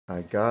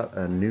I got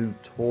a new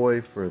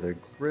toy for the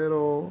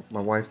griddle.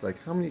 My wife's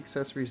like, how many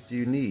accessories do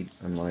you need?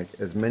 I'm like,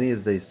 as many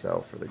as they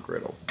sell for the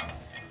griddle.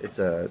 It's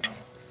a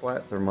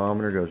flat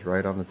thermometer, goes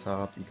right on the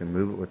top. You can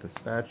move it with a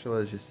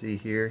spatula, as you see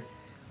here.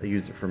 I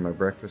used it for my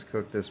breakfast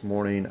cook this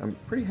morning. I'm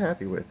pretty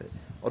happy with it.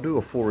 I'll do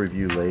a full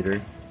review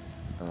later.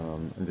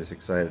 I'm just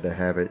excited to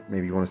have it.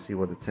 Maybe you want to see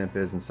what the temp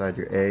is inside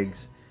your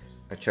eggs.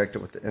 I checked it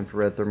with the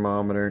infrared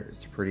thermometer.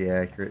 It's pretty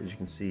accurate, as you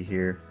can see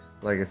here.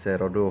 Like I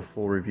said, I'll do a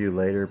full review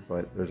later,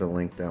 but there's a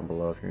link down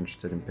below if you're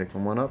interested in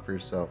picking one up for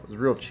yourself. It was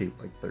real cheap,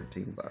 like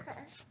 13 bucks.